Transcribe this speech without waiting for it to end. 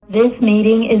This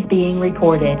meeting is being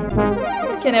recorded.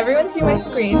 Can everyone see my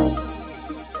screen?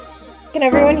 Can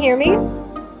everyone hear me?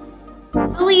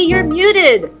 Ellie, you're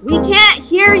muted. We can't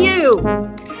hear you.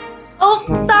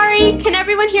 Oh, sorry. Can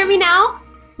everyone hear me now?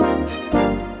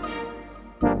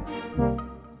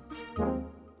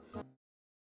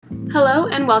 Hello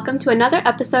and welcome to another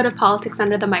episode of Politics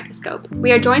Under the Microscope.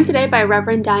 We are joined today by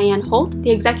Reverend Diane Holt,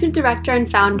 the Executive Director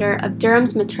and founder of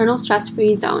Durham's Maternal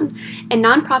Stress-Free Zone, a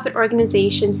nonprofit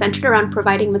organization centered around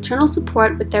providing maternal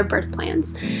support with their birth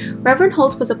plans. Reverend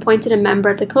Holt was appointed a member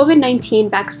of the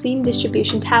COVID-19 Vaccine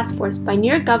Distribution Task Force by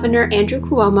New York Governor Andrew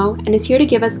Cuomo and is here to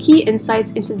give us key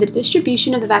insights into the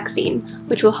distribution of the vaccine,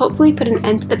 which will hopefully put an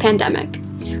end to the pandemic.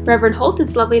 Reverend Holt,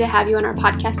 it's lovely to have you on our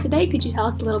podcast today. Could you tell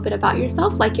us a little bit about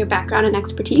yourself, like your background and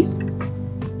expertise?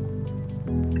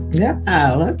 Yeah,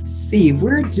 let's see.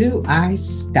 Where do I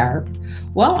start?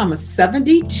 Well, I'm a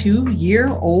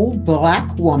 72-year-old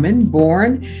Black woman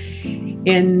born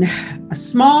in a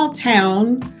small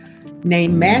town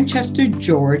named Manchester,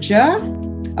 Georgia.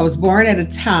 I was born at a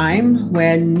time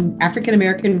when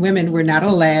African-American women were not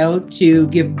allowed to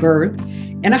give birth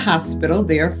in a hospital.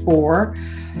 Therefore,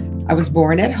 I was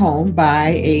born at home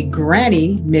by a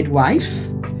granny midwife.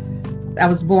 I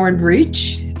was born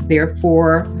breech.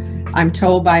 Therefore, I'm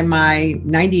told by my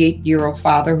 98-year-old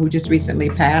father, who just recently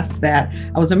passed, that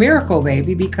I was a miracle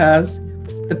baby because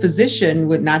the physician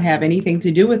would not have anything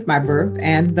to do with my birth.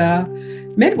 And the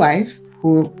midwife,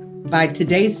 who by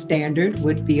today's standard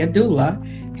would be a doula,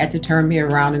 had to turn me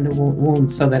around in the womb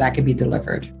so that I could be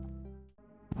delivered.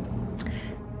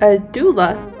 A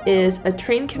doula is a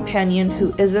trained companion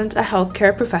who isn't a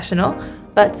healthcare professional,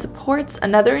 but supports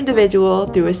another individual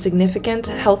through a significant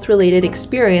health-related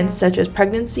experience such as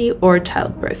pregnancy or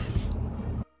childbirth.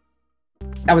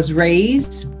 I was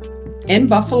raised in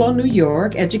Buffalo, New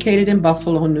York, educated in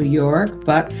Buffalo, New York,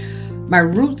 but my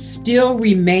roots still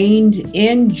remained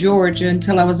in Georgia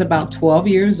until I was about 12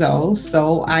 years old.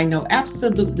 So I know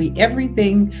absolutely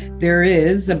everything there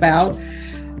is about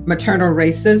maternal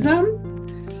racism,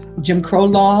 Jim Crow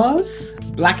laws,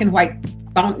 black and white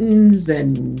fountains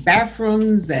and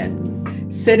bathrooms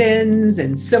and sit-ins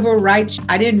and civil rights.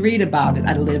 I didn't read about it,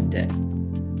 I lived it.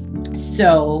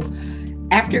 So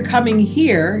after coming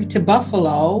here to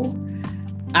Buffalo,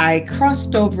 I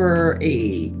crossed over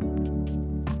a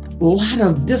lot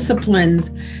of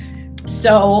disciplines.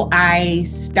 So I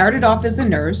started off as a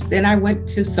nurse, then I went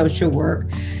to social work.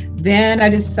 Then I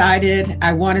decided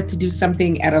I wanted to do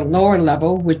something at a lower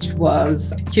level, which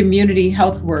was community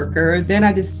health worker. Then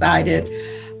I decided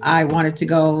I wanted to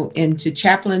go into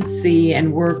chaplaincy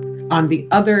and work on the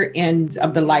other end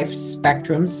of the life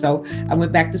spectrum. So I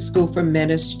went back to school for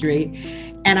ministry.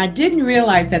 And I didn't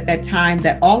realize at that time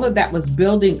that all of that was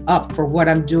building up for what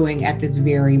I'm doing at this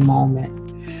very moment.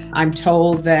 I'm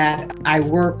told that I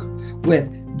work with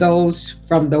those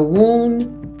from the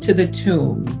womb to the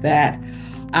tomb, that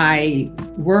I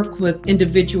work with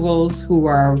individuals who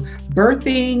are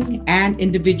birthing and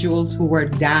individuals who are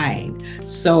dying.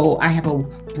 So I have a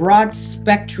broad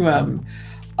spectrum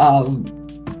of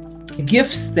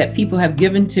gifts that people have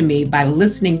given to me by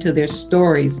listening to their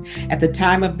stories at the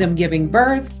time of them giving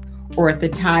birth or at the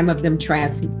time of them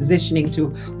transitioning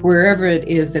to wherever it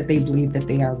is that they believe that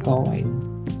they are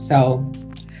going. So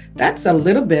that's a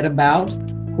little bit about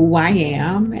who I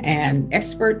am, and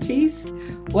expertise.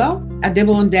 Well, I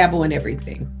dibble and dabble in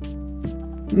everything.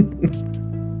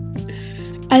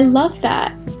 I love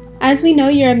that. As we know,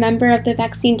 you're a member of the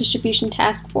Vaccine Distribution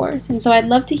Task Force, and so I'd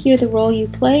love to hear the role you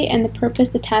play and the purpose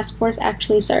the task force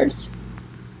actually serves.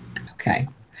 Okay.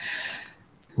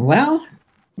 Well,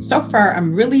 so far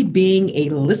I'm really being a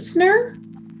listener.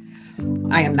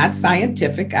 I am not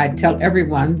scientific. I tell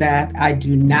everyone that I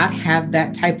do not have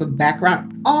that type of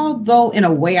background, although in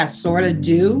a way I sort of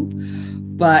do.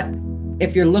 But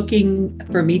if you're looking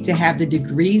for me to have the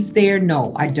degrees there,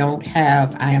 no, I don't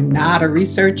have. I am not a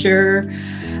researcher.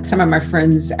 Some of my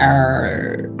friends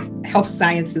are health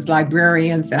sciences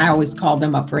librarians, and I always call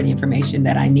them up for any information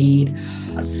that I need.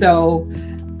 So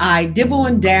I dibble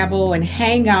and dabble and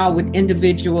hang out with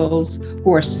individuals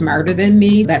who are smarter than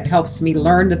me. That helps me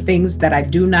learn the things that I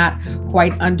do not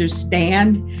quite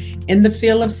understand in the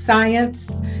field of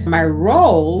science. My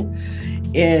role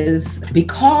is,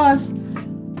 because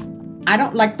I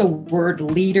don't like the word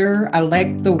leader, I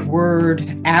like the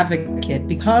word advocate.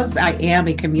 Because I am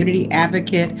a community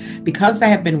advocate, because I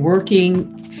have been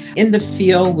working in the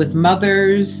field with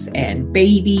mothers and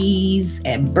babies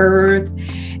and birth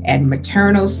and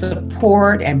maternal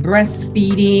support and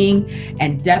breastfeeding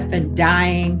and death and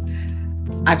dying,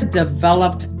 I've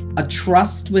developed a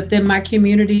trust within my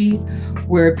community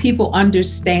where people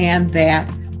understand that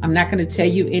I'm not going to tell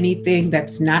you anything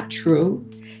that's not true.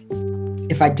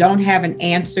 If I don't have an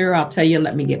answer, I'll tell you,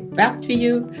 let me get back to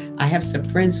you. I have some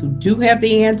friends who do have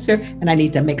the answer, and I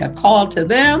need to make a call to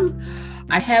them.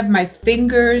 I have my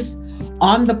fingers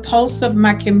on the pulse of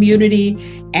my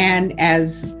community, and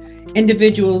as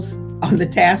individuals on the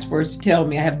task force tell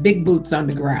me, I have big boots on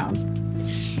the ground.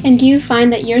 And do you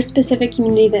find that your specific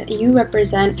community that you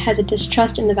represent has a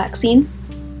distrust in the vaccine?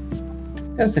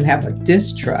 Doesn't have a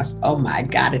distrust. Oh my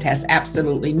God, it has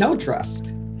absolutely no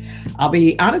trust. I'll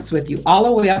be honest with you, all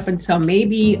the way up until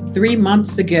maybe 3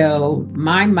 months ago,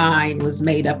 my mind was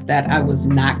made up that I was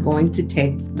not going to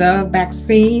take the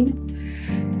vaccine.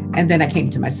 And then I came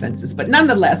to my senses. But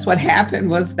nonetheless, what happened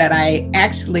was that I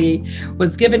actually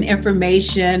was given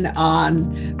information on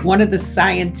one of the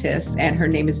scientists, and her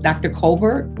name is Dr.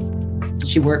 Colbert.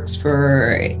 She works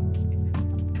for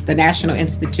the National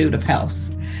Institute of Health.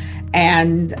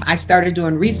 And I started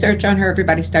doing research on her.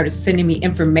 Everybody started sending me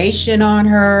information on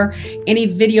her. Any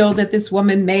video that this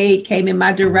woman made came in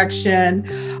my direction,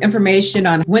 information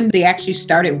on when they actually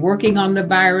started working on the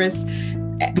virus,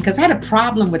 because I had a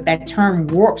problem with that term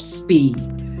warp speed.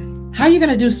 How are you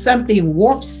going to do something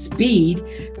warp speed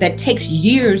that takes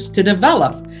years to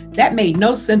develop? That made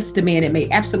no sense to me, and it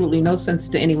made absolutely no sense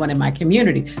to anyone in my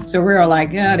community. So we were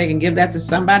like, yeah, they can give that to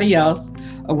somebody else,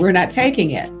 or we're not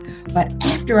taking it. But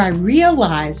after I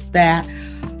realized that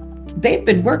they've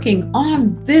been working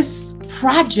on this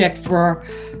project for,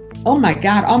 oh my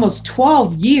God, almost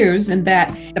 12 years, and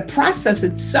that the process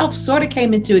itself sort of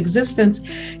came into existence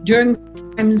during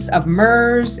times of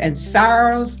MERS and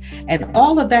SARS, and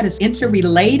all of that is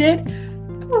interrelated.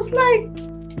 I was like,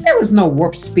 there was no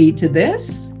warp speed to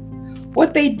this.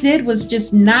 What they did was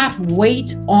just not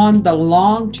wait on the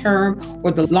long-term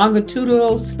or the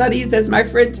longitudinal studies, as my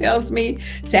friend tells me,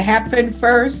 to happen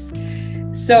first.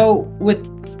 So with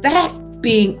that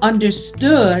being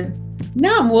understood,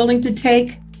 now I'm willing to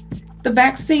take the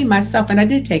vaccine myself. And I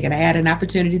did take it. I had an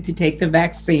opportunity to take the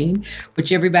vaccine,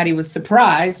 which everybody was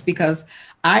surprised because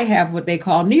I have what they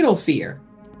call needle fear.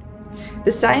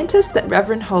 The scientist that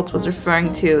Reverend Holt was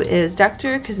referring to is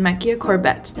Dr. Kizzmekia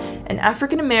Corbett, an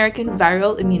African-American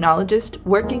viral immunologist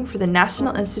working for the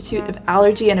National Institute of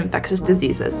Allergy and Infectious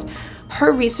Diseases.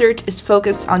 Her research is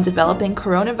focused on developing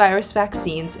coronavirus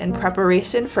vaccines in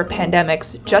preparation for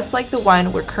pandemics just like the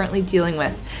one we're currently dealing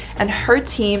with, and her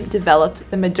team developed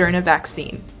the Moderna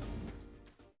vaccine.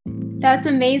 That's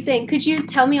amazing. Could you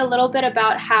tell me a little bit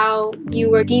about how you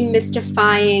were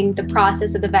demystifying the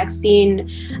process of the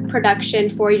vaccine production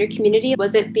for your community?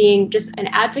 Was it being just an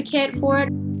advocate for it?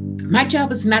 My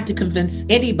job is not to convince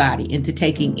anybody into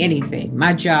taking anything.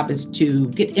 My job is to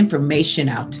get information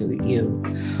out to you,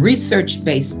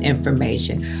 research-based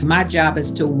information. My job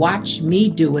is to watch me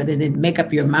do it and then make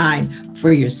up your mind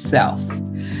for yourself.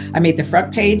 I made the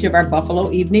front page of our Buffalo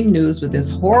Evening News with this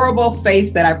horrible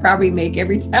face that I probably make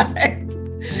every time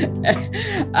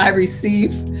I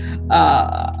receive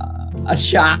a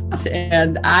shot,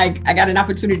 and I got an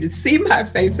opportunity to see my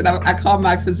face, and I called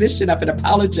my physician up and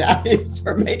apologized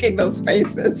for making those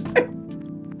faces.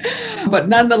 But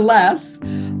nonetheless,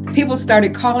 people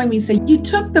started calling me and saying, "You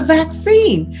took the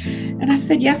vaccine." And I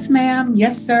said, "Yes, ma'am.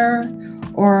 Yes, sir."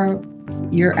 Or,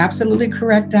 "You're absolutely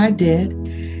correct. I did."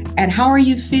 And how are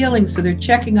you feeling? So they're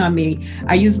checking on me.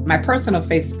 I use my personal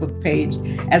Facebook page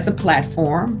as a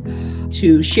platform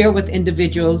to share with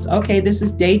individuals, okay, this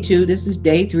is day 2, this is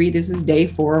day 3, this is day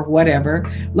 4, whatever.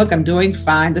 Look, I'm doing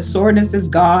fine. The soreness is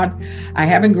gone. I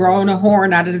haven't grown a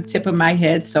horn out of the tip of my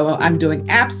head, so I'm doing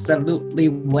absolutely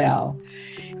well.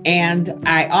 And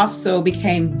I also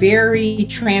became very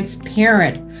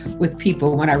transparent with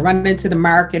people. When I run into the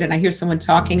market and I hear someone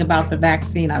talking about the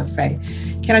vaccine, I'll say,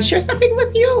 "Can I share something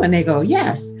with you?" And they go,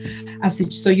 "Yes." I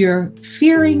said, "So you're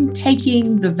fearing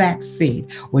taking the vaccine?"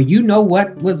 "Well, you know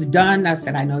what was done." I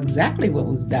said, "I know exactly what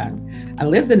was done. I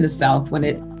lived in the South when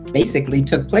it basically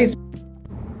took place."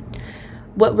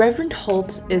 What Reverend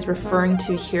Holt is referring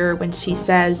to here when she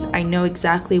says, "I know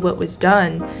exactly what was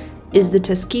done," is the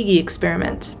Tuskegee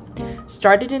experiment.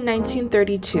 Started in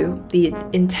 1932, the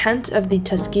intent of the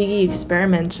Tuskegee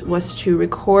experiment was to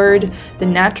record the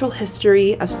natural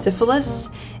history of syphilis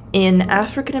in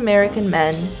African American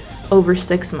men over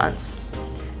 6 months.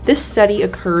 This study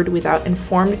occurred without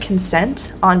informed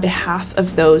consent on behalf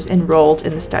of those enrolled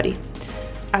in the study,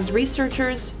 as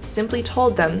researchers simply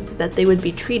told them that they would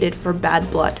be treated for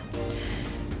bad blood.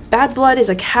 Bad blood is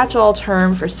a catch-all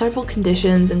term for several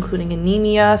conditions, including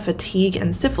anemia, fatigue,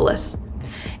 and syphilis.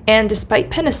 And despite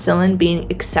penicillin being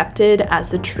accepted as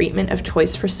the treatment of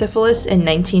choice for syphilis in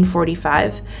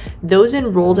 1945, those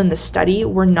enrolled in the study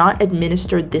were not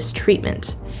administered this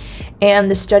treatment.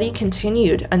 And the study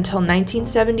continued until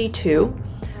 1972.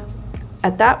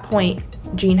 At that point,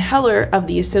 Jean Heller of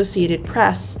the Associated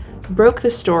Press broke the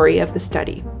story of the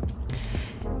study.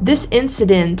 This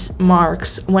incident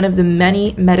marks one of the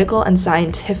many medical and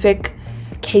scientific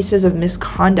cases of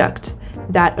misconduct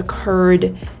that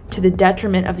occurred to the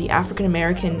detriment of the African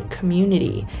American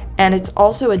community, and it's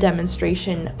also a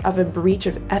demonstration of a breach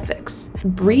of ethics.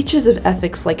 Breaches of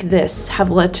ethics like this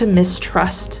have led to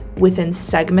mistrust within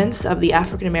segments of the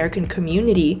African American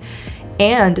community,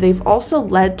 and they've also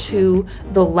led to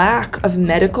the lack of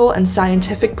medical and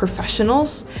scientific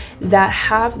professionals that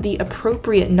have the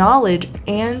appropriate knowledge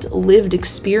and lived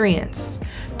experience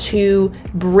to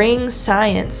bring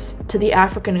science to the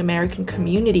African American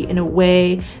community in a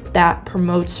way that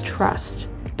promotes trust.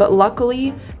 But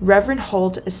luckily, Reverend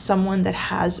Holt is someone that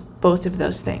has both of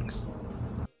those things.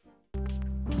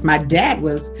 My dad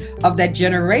was of that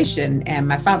generation, and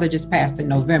my father just passed in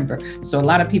November. So a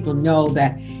lot of people know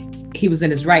that he was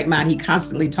in his right mind. He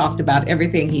constantly talked about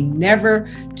everything. He never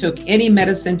took any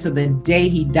medicine to the day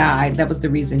he died. That was the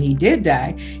reason he did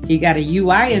die. He got a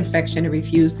UI infection and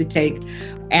refused to take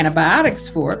antibiotics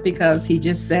for it because he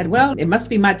just said, well, it must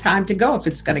be my time to go if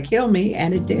it's going to kill me.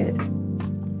 And it did.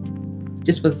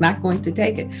 Just was not going to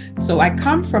take it. So I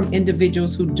come from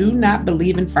individuals who do not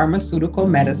believe in pharmaceutical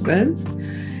medicines.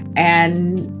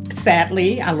 And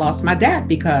sadly, I lost my dad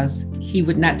because he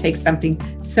would not take something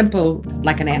simple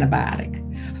like an antibiotic.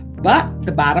 But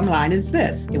the bottom line is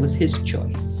this: it was his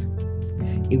choice.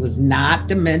 He was not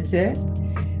demented.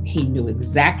 He knew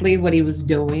exactly what he was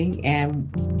doing.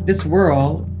 And this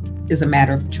world is a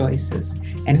matter of choices.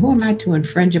 And who am I to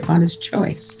infringe upon his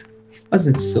choice? It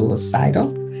wasn't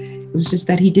suicidal. It was just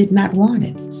that he did not want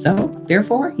it. So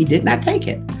therefore, he did not take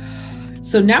it.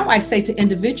 So now I say to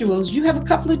individuals, you have a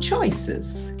couple of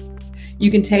choices. You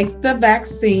can take the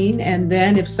vaccine, and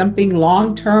then if something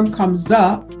long-term comes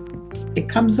up, it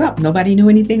comes up. Nobody knew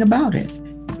anything about it.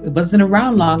 It wasn't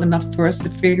around long enough for us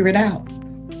to figure it out.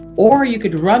 Or you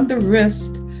could run the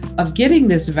risk of getting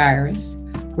this virus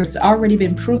where it's already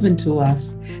been proven to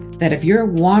us that if you're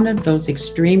one of those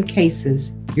extreme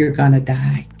cases, you're gonna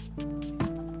die.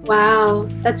 Wow,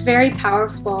 that's very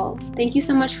powerful. Thank you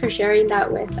so much for sharing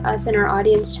that with us and our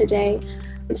audience today.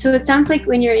 So it sounds like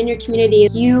when you're in your community,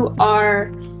 you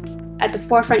are at the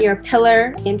forefront, you're a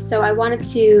pillar. And so I wanted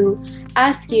to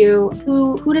ask you,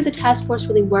 who does the task force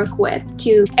really work with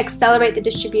to accelerate the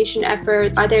distribution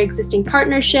efforts? Are there existing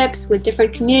partnerships with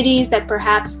different communities that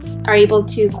perhaps are able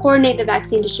to coordinate the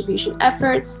vaccine distribution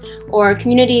efforts, or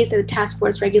communities that the task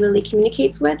force regularly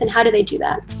communicates with? And how do they do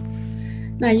that?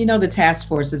 Now, you know, the task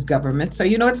force is government, so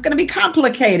you know it's going to be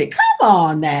complicated. Come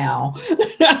on now.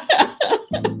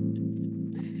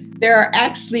 There are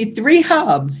actually 3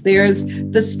 hubs. There's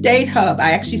the state hub.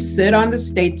 I actually sit on the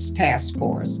state's task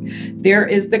force. There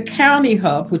is the county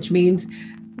hub, which means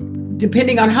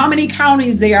depending on how many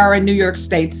counties there are in New York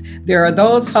State, there are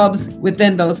those hubs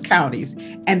within those counties.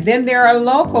 And then there are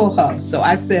local hubs. So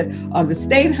I sit on the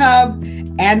state hub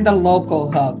and the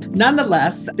local hub.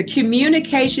 Nonetheless, the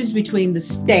communications between the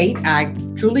state, I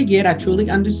truly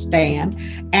understand,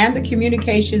 and the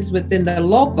communications within the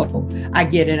local, I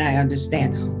get and I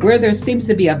understand. Where there seems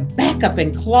to be a backup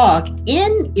and clog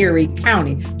in Erie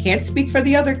County, can't speak for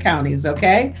the other counties,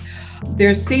 okay?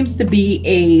 There seems to be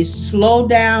a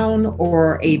slowdown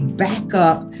or a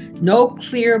backup, no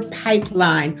clear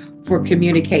pipeline for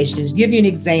communications. Give you an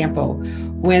example.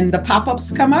 When the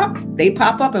pop-ups come up, they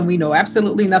pop up and we know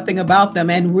absolutely nothing about them,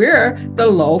 and we're the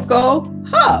local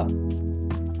hub.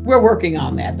 We're working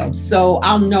on that though. So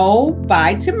I'll know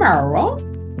by tomorrow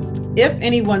if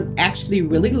anyone actually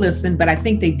really listened, but I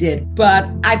think they did. But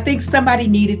I think somebody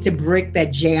needed to break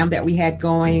that jam that we had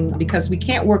going, because we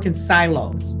can't work in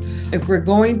silos. If we're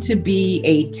going to be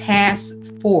a task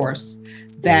force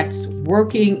that's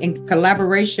working in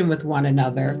collaboration with one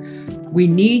another, we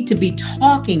need to be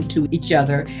talking to each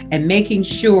other and making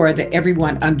sure that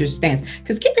everyone understands.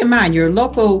 Because keep in mind, your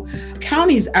local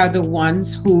counties are the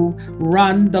ones who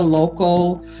run the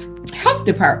local health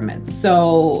departments.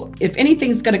 So if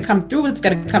anything's going to come through, it's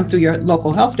going to come through your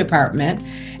local health department.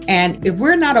 And if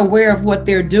we're not aware of what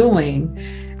they're doing,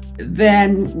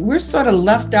 then we're sort of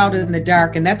left out in the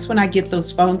dark. And that's when I get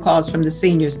those phone calls from the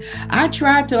seniors. I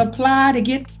tried to apply to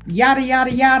get yada,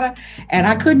 yada, yada, and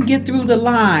I couldn't get through the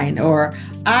line. Or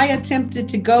I attempted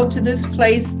to go to this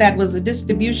place that was a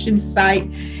distribution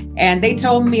site, and they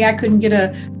told me I couldn't get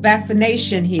a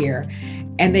vaccination here.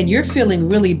 And then you're feeling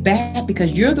really bad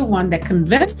because you're the one that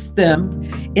convinced them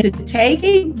into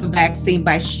taking the vaccine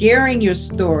by sharing your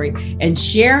story and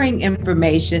sharing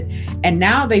information. And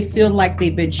now they feel like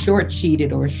they've been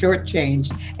short-cheated or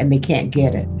shortchanged and they can't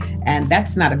get it. And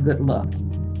that's not a good look.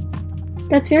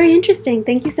 That's very interesting.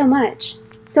 Thank you so much.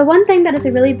 So one thing that is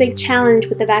a really big challenge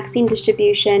with the vaccine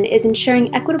distribution is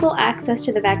ensuring equitable access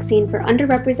to the vaccine for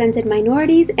underrepresented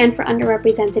minorities and for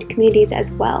underrepresented communities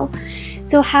as well.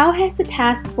 So how has the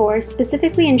task force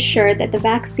specifically ensured that the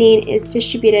vaccine is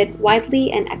distributed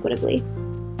widely and equitably?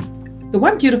 The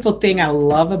one beautiful thing I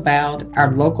love about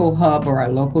our local hub or our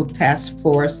local task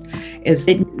force is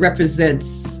it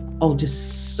represents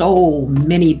just so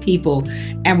many people,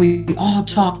 and we all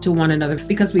talk to one another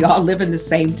because we all live in the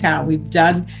same town. We've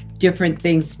done different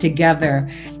things together.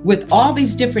 With all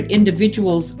these different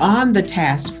individuals on the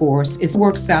task force, it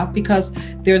works out because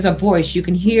there's a voice. You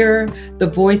can hear the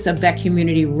voice of that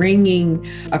community ringing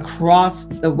across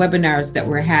the webinars that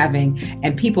we're having,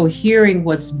 and people hearing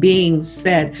what's being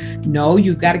said. No,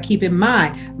 you've got to keep in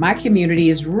mind, my community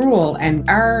is rural and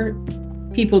our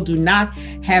people do not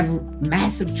have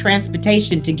massive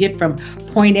transportation to get from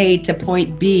point A to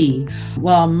point B.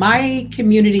 Well, my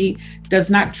community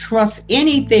does not trust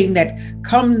anything that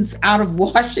comes out of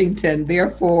Washington.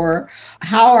 Therefore,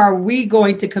 how are we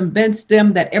going to convince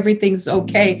them that everything's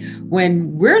okay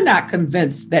when we're not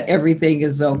convinced that everything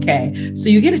is okay? So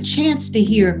you get a chance to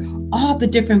hear all the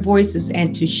different voices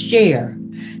and to share.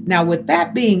 Now, with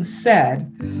that being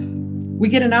said, we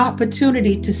get an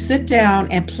opportunity to sit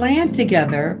down and plan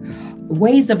together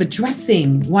ways of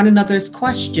addressing one another's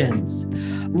questions.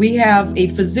 We have a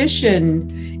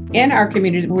physician in our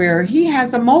community where he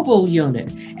has a mobile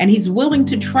unit and he's willing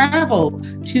to travel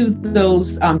to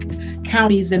those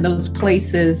counties and those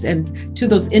places and to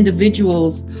those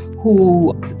individuals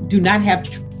who do not have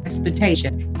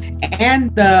transportation.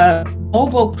 And the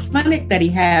mobile clinic that he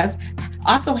has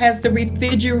also has the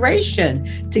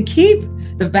refrigeration to keep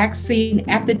the vaccine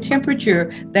at the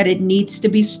temperature that it needs to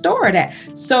be stored at.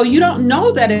 So you don't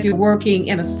know that if you're working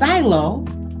in a silo,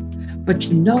 but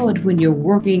you know it when you're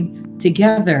working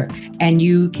together and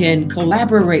you can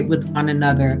collaborate with one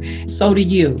another. So do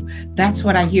you. That's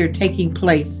what I hear taking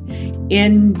place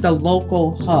in the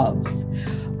local hubs.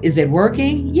 Is it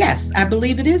working? Yes, I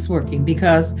believe it is working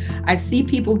because I see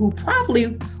people who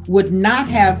probably would not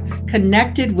have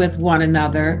connected with one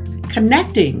another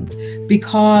connecting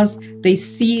because they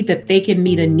see that they can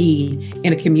meet a need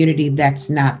in a community that's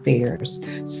not theirs.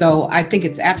 So I think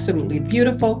it's absolutely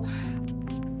beautiful.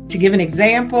 To give an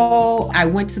example, I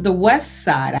went to the West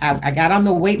Side. I got on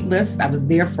the wait list. I was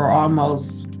there for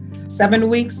almost 7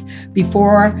 weeks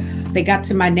before they got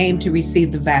to my name to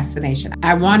receive the vaccination.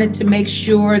 I wanted to make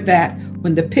sure that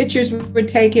when the pictures were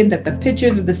taken, that the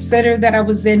pictures of the center that I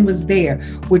was in was there,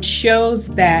 which shows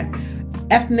that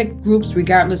ethnic groups,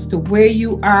 regardless to where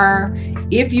you are,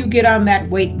 if you get on that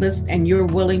wait list and you're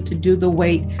willing to do the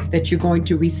wait, that you're going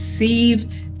to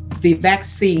receive the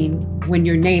vaccine when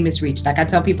your name is reached. Like I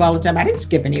tell people all the time, I didn't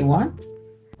skip anyone.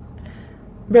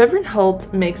 Reverend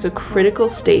Holt makes a critical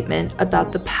statement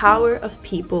about the power of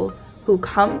people who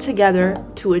come together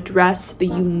to address the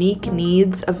unique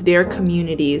needs of their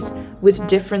communities with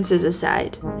differences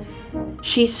aside.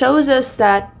 She shows us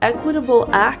that equitable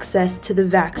access to the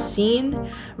vaccine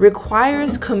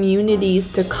requires communities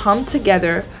to come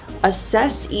together,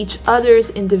 assess each other's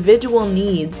individual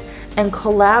needs, and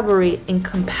collaborate in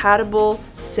compatible,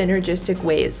 synergistic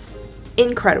ways.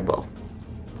 Incredible.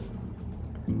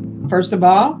 First of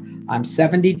all, I'm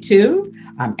 72.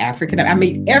 I'm African. I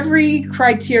meet every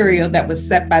criteria that was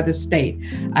set by the state.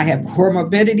 I have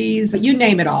comorbidities, you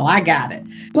name it all, I got it.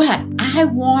 But I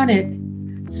wanted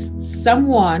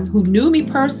someone who knew me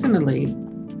personally,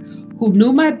 who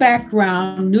knew my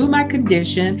background, knew my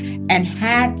condition, and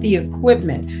had the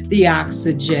equipment, the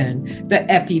oxygen, the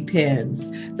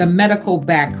EpiPens, the medical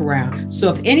background.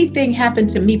 So if anything happened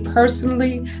to me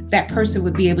personally, that person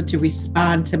would be able to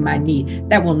respond to my need.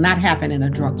 That will not happen in a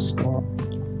drugstore.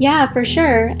 Yeah, for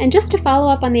sure. And just to follow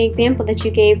up on the example that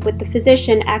you gave with the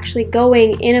physician actually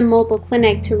going in a mobile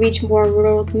clinic to reach more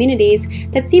rural communities,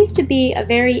 that seems to be a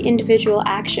very individual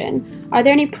action. Are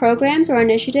there any programs or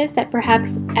initiatives that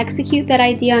perhaps execute that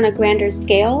idea on a grander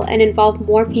scale and involve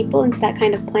more people into that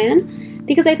kind of plan?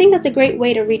 Because I think that's a great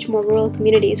way to reach more rural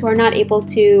communities who are not able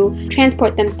to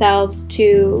transport themselves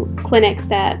to clinics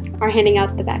that are handing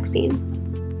out the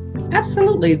vaccine.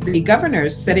 Absolutely. The governor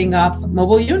is setting up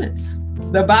mobile units.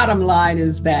 The bottom line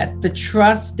is that the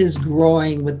trust is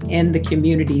growing within the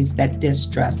communities that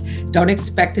distrust. Don't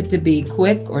expect it to be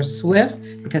quick or swift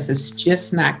because it's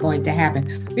just not going to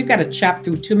happen. We've got to chop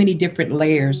through too many different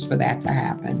layers for that to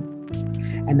happen.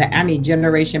 And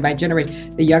generation by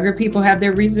generation, the younger people have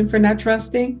their reason for not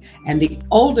trusting, and the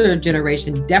older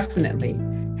generation definitely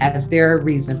has their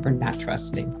reason for not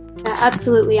trusting.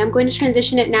 Absolutely. I'm going to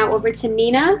transition it now over to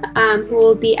Nina, who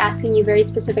will be asking you very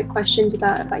specific questions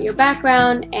about your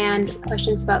background and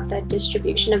questions about the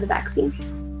distribution of the vaccine.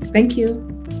 Thank you.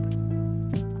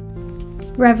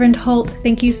 Reverend Holt,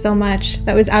 thank you so much.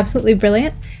 That was absolutely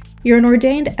brilliant. You're an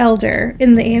ordained elder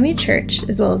in the AME Church,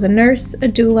 as well as a nurse, a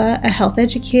doula, a health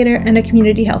educator, and a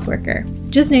community health worker.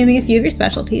 Just naming a few of your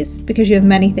specialties, because you have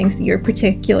many things that you're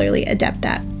particularly adept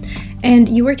at. And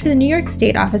you worked for the New York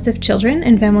State Office of Children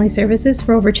and Family Services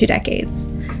for over 2 decades.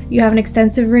 You have an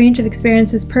extensive range of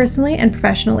experiences personally and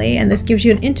professionally, and this gives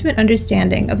you an intimate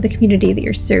understanding of the community that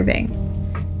you're serving.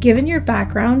 Given your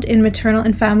background in maternal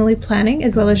and family planning,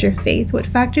 as well as your faith, what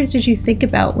factors did you think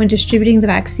about when distributing the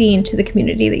vaccine to the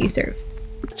community that you serve?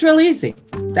 It's real easy.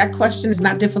 That question is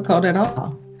not difficult at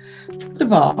all. First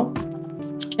of all,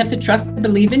 you have to trust and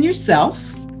believe in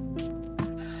yourself.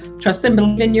 Trust and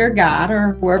believe in your God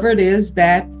or whoever it is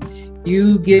that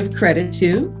you give credit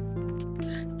to.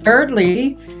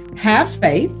 Thirdly, have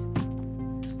faith.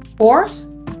 Fourth,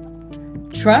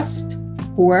 trust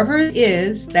whoever it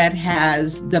is that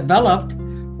has developed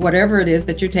whatever it is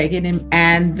that you're taking.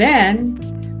 And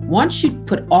then once you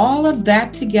put all of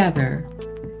that together,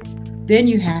 then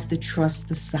you have to trust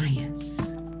the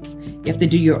science. You have to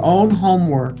do your own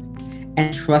homework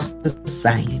and trust the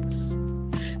science.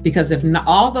 Because if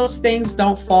all those things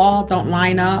don't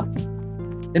line up,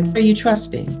 then what are you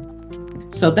trusting?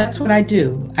 So that's what I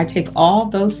do. I take all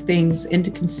those things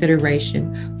into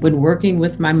consideration when working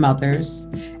with my mothers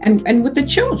and with the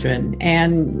children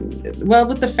and, well,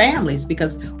 with the families,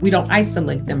 because we don't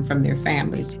isolate them from their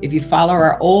families. If you follow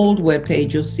our old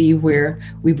webpage, you'll see where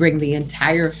we bring the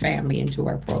entire family into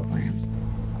our programs.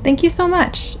 Thank you so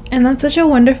much. And that's such a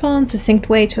wonderful and succinct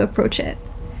way to approach it.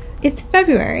 It's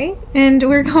February, and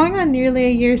we're going on nearly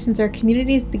a year since our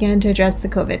communities began to address the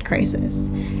COVID crisis.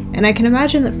 And I can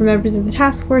imagine that for members of the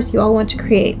task force, you all want to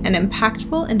create an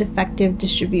impactful and effective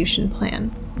distribution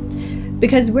plan.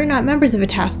 Because we're not members of a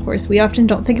task force, we often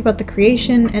don't think about the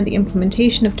creation and the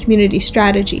implementation of community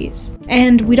strategies.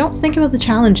 And we don't think about the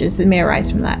challenges that may arise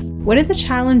from that. What are the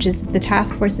challenges that the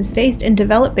task force has faced in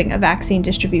developing a vaccine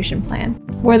distribution plan?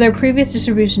 Were there previous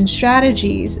distribution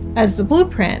strategies as the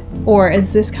blueprint, or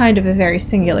is this kind of a very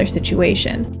singular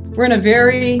situation? We're in a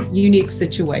very unique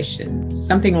situation.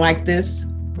 Something like this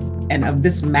and of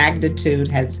this magnitude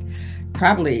has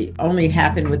probably only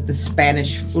happened with the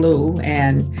Spanish flu,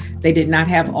 and they did not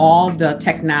have all the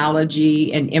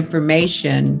technology and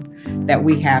information that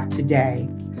we have today.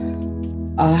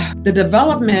 The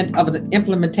development of the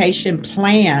implementation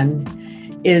plan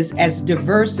is as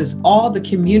diverse as all the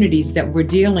communities that we're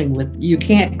dealing with. You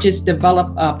can't just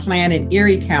develop a plan in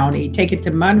Erie County, take it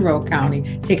to Monroe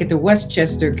County, take it to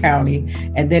Westchester County,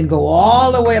 and then go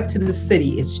all the way up to the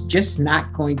city. It's just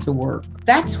not going to work.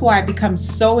 That's why it becomes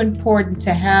so important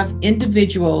to have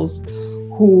individuals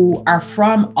who are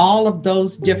from all of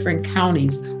those different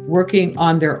counties working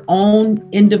on their own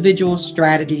individual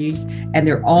strategies and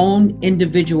their own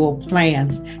individual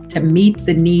plans to meet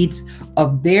the needs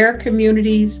of their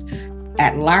communities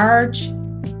at large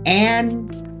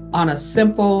and on a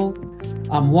simple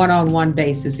one-on-one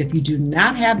basis. If you do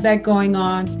not have that going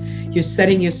on, you're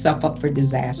setting yourself up for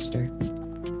disaster.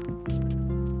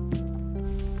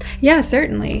 Yeah,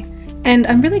 certainly. And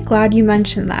I'm really glad you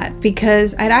mentioned that,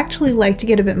 because I'd actually like to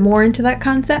get a bit more into that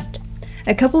concept.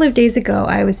 A couple of days ago,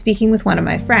 I was speaking with one of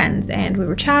my friends, and we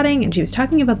were chatting, and she was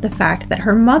talking about the fact that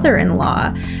her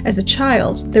mother-in-law, as a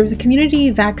child, there was a community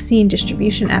vaccine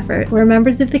distribution effort where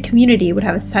members of the community would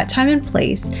have a set time and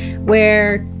place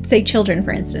where, say, children,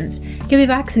 for instance, can be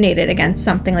vaccinated against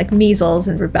something like measles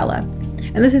and rubella.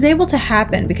 And this is able to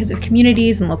happen because of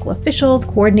communities and local officials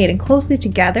coordinating closely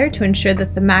together to ensure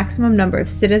that the maximum number of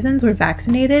citizens were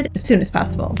vaccinated as soon as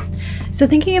possible. So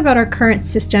thinking about our current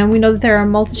system, we know that there are a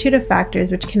multitude of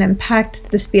factors which can impact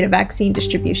the speed of vaccine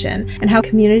distribution and how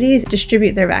communities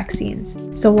distribute their vaccines.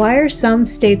 So why are some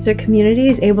states or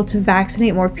communities able to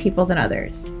vaccinate more people than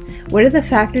others? What are the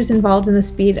factors involved in the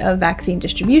speed of vaccine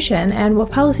distribution, and what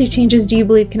policy changes do you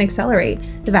believe can accelerate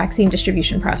the vaccine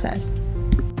distribution process?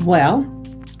 Well,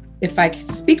 if I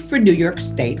speak for New York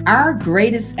State, our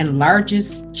greatest and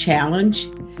largest challenge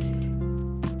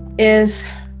is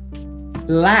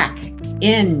lack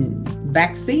in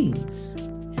vaccines.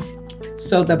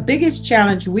 So the biggest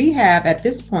challenge we have at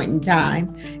this point in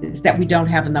time is that we don't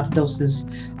have enough doses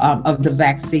of the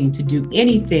vaccine to do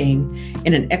anything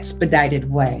in an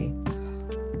expedited way.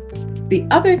 The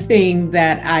other thing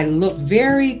that I look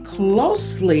very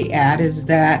closely at is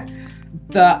that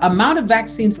the amount of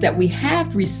vaccines that we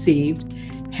have received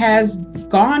has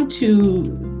gone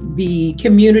to the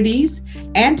communities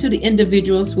and to the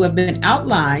individuals who have been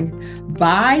outlined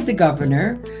by the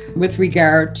governor with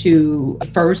regard to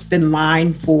first in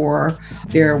line for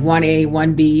their 1A,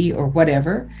 1B, or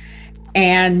whatever.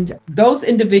 And those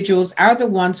individuals are the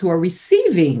ones who are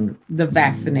receiving the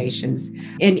vaccinations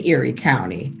in Erie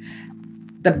County.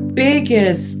 The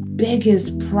biggest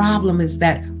problem is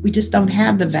that we just don't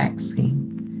have the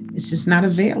vaccine. It's just not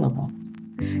available.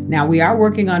 Now, we are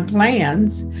working on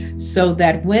plans so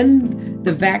that when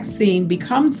the vaccine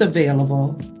becomes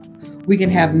available, we can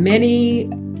have many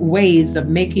ways of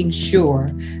making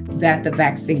sure that the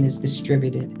vaccine is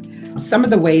distributed. Some of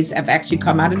the ways have actually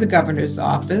come out of the governor's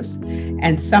office,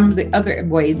 and some of the other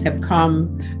ways have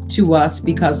come to us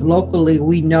because locally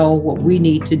we know what we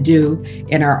need to do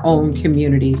in our own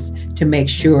communities to make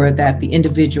sure that the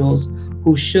individuals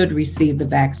who should receive the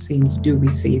vaccines do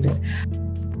receive it.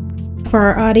 For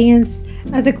our audience,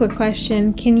 as a quick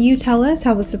question, can you tell us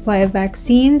how the supply of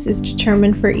vaccines is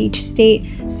determined for each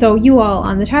state so you all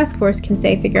on the task force can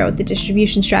figure out what the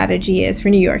distribution strategy is for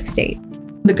New York State?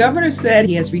 The governor said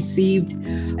he has received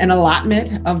an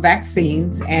allotment of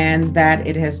vaccines and that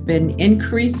it has been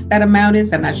increased, that amount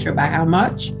is, I'm not sure by how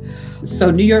much.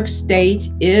 So New York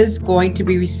State is going to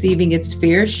be receiving its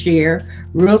fair share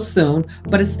real soon,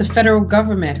 but it's the federal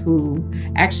government who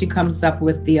actually comes up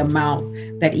with the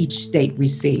amount that each state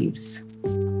receives.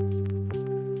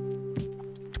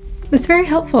 That's very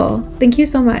helpful. Thank you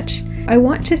so much. I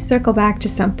want to circle back to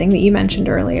something that you mentioned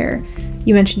earlier.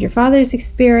 You mentioned your father's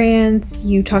experience.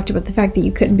 You talked about the fact that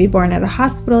you couldn't be born at a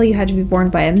hospital. You had to be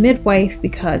born by a midwife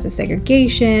because of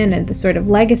segregation and the sort of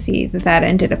legacy that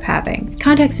ended up having.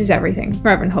 Context is everything,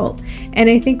 Reverend Holt. And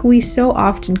I think we so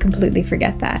often completely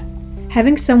forget that.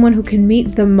 Having someone who can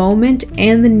meet the moment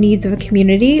and the needs of a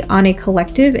community on a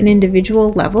collective and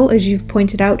individual level, as you've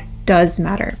pointed out, does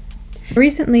matter.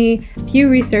 Recently, Pew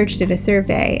Research did a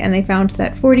survey and they found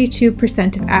that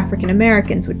 42% of African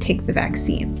Americans would take the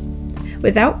vaccine.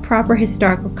 Without proper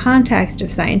historical context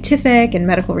of scientific and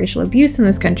medical racial abuse in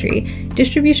this country,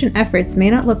 distribution efforts may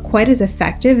not look quite as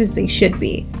effective as they should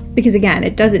be, because again,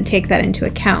 it doesn't take that into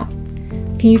account.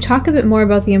 Can you talk a bit more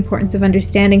about the importance of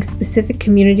understanding specific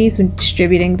communities when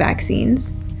distributing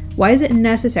vaccines? Why is it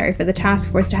necessary for the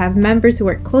task force to have members who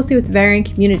work closely with varying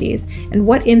communities, and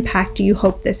what impact do you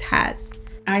hope this has?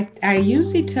 I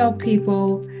usually tell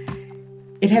people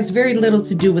it has very little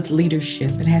to do with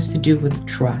leadership. It has to do with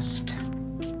trust.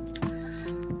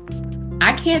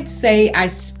 I can't say I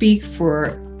speak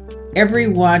for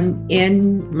everyone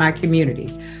in my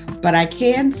community, but I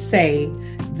can say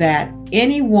that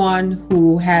anyone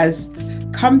who has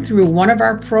come through one of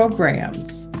our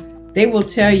programs, they will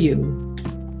tell you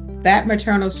that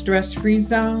maternal stress-free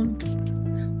zone,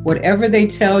 whatever they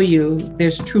tell you,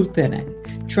 there's truth in it.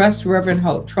 Trust Reverend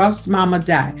Holt, trust Mama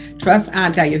Di, trust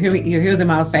Aunt Di. You hear them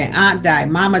all saying Aunt Di,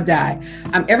 Mama Di.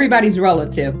 I'm everybody's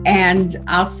relative. And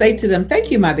I'll say to them,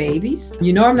 thank you, my babies.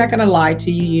 You know I'm not going to lie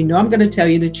to you. You know I'm going to tell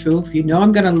you the truth. You know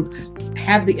I'm going to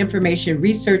have the information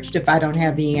researched if I don't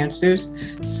have the answers.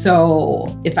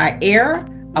 So if I err,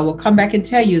 I will come back and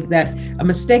tell you that a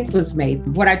mistake was made.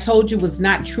 What I told you was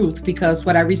not truth because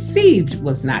what I received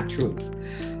was not truth.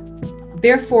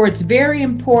 Therefore, it's very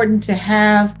important to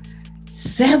have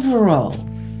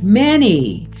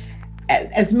many,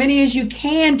 as many as you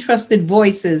can, trusted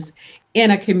voices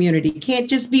in a community. Can't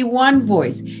just be one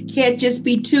voice, can't just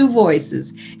be two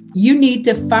voices. You need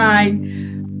to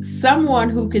find someone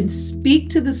who can speak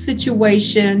to the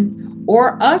situation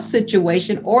or a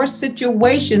situation or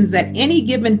situations at any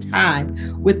given time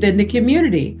within the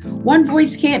community. One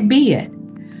voice can't be it.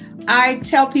 I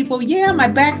tell people, yeah, my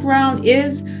background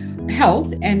is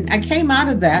health. And I came out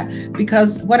of that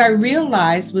because what I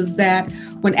realized was that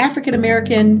when African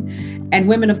American and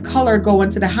women of color go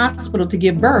into the hospital to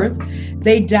give birth,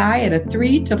 they die at a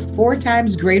 3 to 4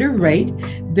 times greater rate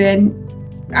than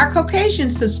our Caucasian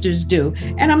sisters do.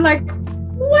 And I'm like,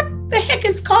 what the heck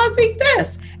is causing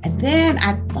this? And then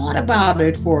I thought about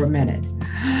it for a minute.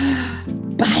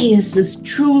 Bias is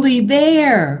truly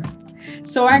there.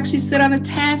 So I actually sit on a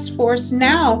task force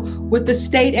now with the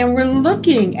state, and we're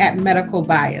looking at medical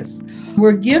bias.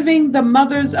 We're giving the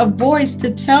mothers a voice to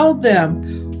tell them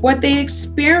what they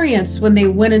experienced when they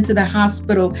went into the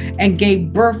hospital and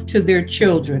gave birth to their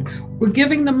children. We're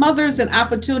giving the mothers an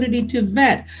opportunity to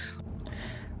vent.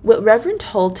 What Reverend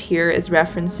Holt here is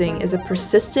referencing is a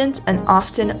persistent and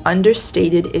often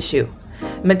understated issue: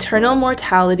 maternal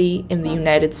mortality in the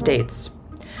United States.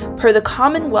 Per the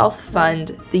Commonwealth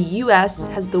Fund, the U.S.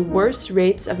 has the worst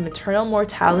rates of maternal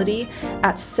mortality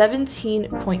at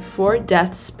 17.4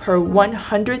 deaths per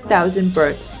 100,000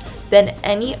 births than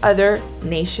any other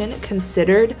nation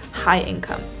considered high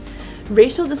income.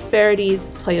 Racial disparities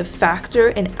play a factor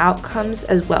in outcomes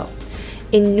as well.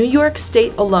 In New York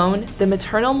State alone, the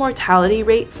maternal mortality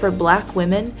rate for Black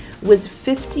women was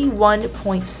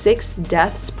 51.6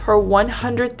 deaths per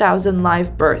 100,000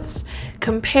 live births,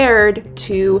 compared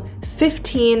to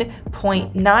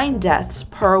 15.9 deaths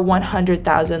per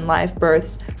 100,000 live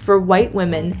births for white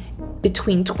women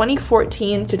between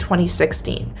 2014 to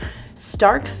 2016.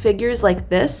 Stark figures like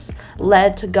this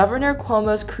led to Governor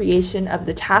Cuomo's creation of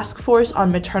the Task Force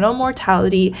on Maternal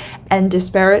Mortality and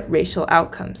Disparate Racial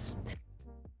Outcomes.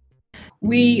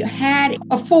 We had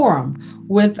a forum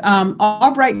with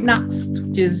Albright Knox,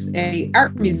 which is an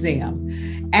art museum,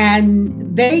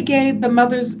 and they gave the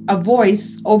mothers a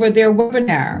voice over their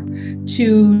webinar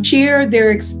to share their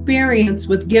experience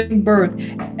with giving birth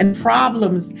and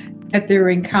problems that they're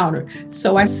encountered.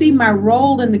 So I see my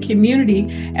role in the community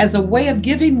as a way of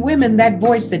giving women that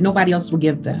voice that nobody else will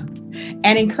give them,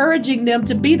 and encouraging them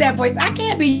to be that voice. I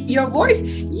can't be your voice.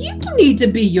 You need to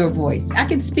be your voice. I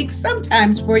can speak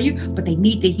sometimes for you, but they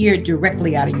need to hear it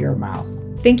directly out of your mouth.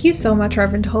 Thank you so much,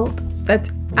 Reverend Holt. That's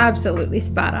absolutely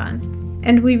spot on.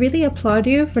 And we really applaud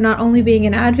you for not only being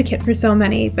an advocate for so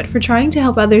many, but for trying to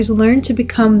help others learn to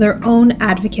become their own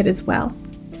advocate as well.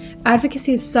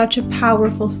 Advocacy is such a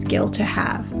powerful skill to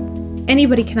have.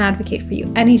 Anybody can advocate for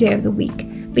you any day of the week,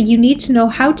 but you need to know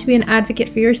how to be an advocate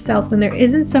for yourself when there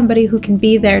isn't somebody who can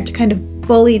be there to kind of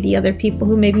bully the other people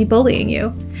who may be bullying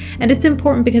you. And it's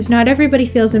important because not everybody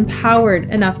feels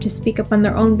empowered enough to speak up on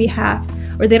their own behalf,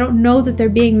 or they don't know that they're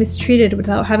being mistreated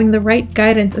without having the right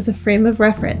guidance as a frame of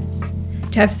reference.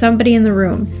 To have somebody in the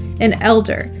room, an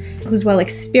elder, who's well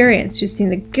experienced, who's seen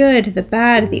the good, the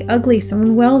bad, the ugly,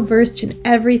 someone well versed in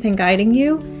everything guiding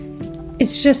you,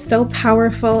 it's just so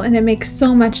powerful, and it makes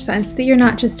so much sense that you're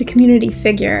not just a community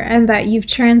figure and that you've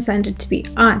transcended to be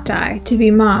Aunt Di, to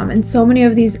be mom, and so many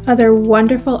of these other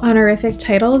wonderful honorific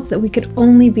titles that we could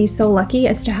only be so lucky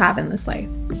as to have in this life.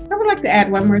 I would like to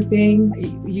add one more thing.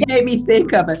 You made me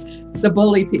think of it, the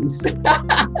bully piece.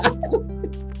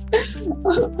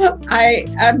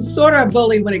 I'm sort of a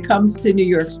bully when it comes to New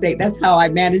York State. That's how I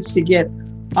managed to get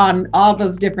on all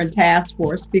those different task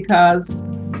forces, because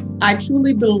I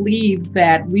truly believe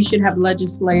that we should have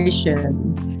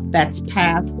legislation that's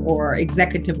passed or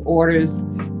executive orders.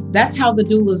 That's how the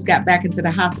doulas got back into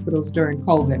the hospitals during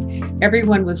COVID.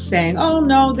 Everyone was saying, oh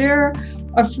no, they're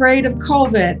afraid of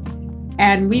COVID.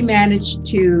 And we managed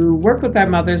to work with our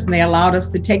mothers, and they allowed us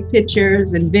to take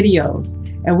pictures and videos.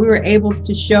 And we were able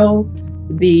to show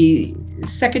the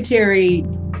secretary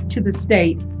to the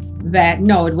state that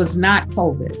no, it was not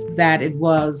COVID, that it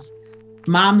was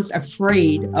moms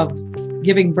afraid of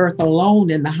giving birth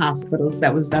alone in the hospitals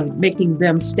that was making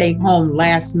them stay home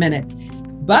last minute.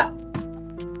 But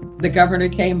the governor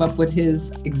came up with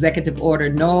his executive order.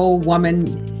 No woman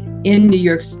in New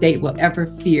York State will ever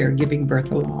fear giving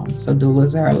birth alone. So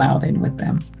doulas are allowed in with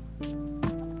them.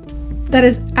 That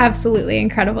is absolutely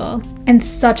incredible, and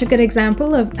such a good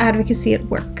example of advocacy at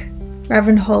work.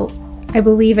 Reverend Holt, I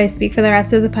believe I speak for the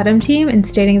rest of the Putnam team in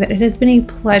stating that it has been a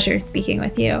pleasure speaking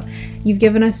with you. You've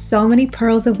given us so many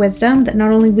pearls of wisdom that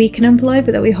not only we can employ,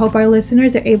 but that we hope our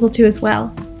listeners are able to as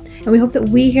well. And we hope that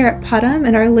we here at Putnam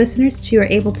and our listeners too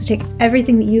are able to take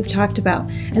everything that you've talked about,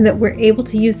 and that we're able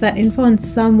to use that info in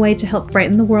some way to help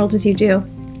brighten the world as you do.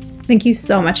 Thank you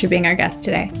so much for being our guest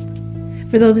today.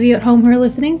 For those of you at home who are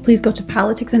listening, please go to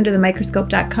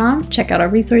politicsunderthemicroscope.com, check out our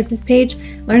resources page,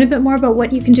 learn a bit more about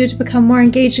what you can do to become more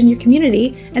engaged in your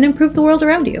community and improve the world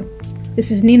around you.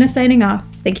 This is Nina signing off.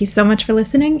 Thank you so much for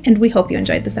listening, and we hope you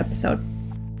enjoyed this episode.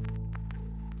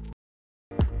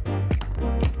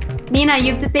 Nina,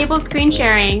 you've disabled screen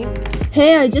sharing.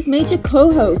 Hey, I just made you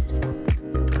co-host.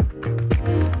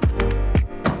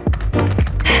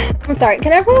 I'm sorry,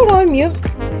 can everyone go on mute?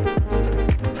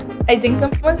 I think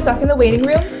someone's stuck in the waiting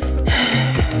room.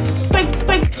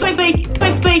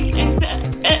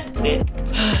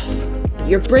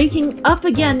 You're breaking up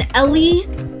again, Ellie.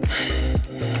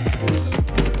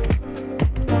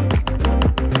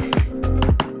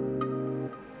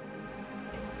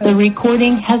 The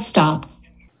recording has stopped.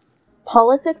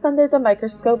 Politics Under the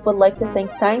Microscope would like to thank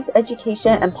Science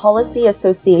Education and Policy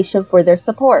Association for their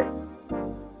support.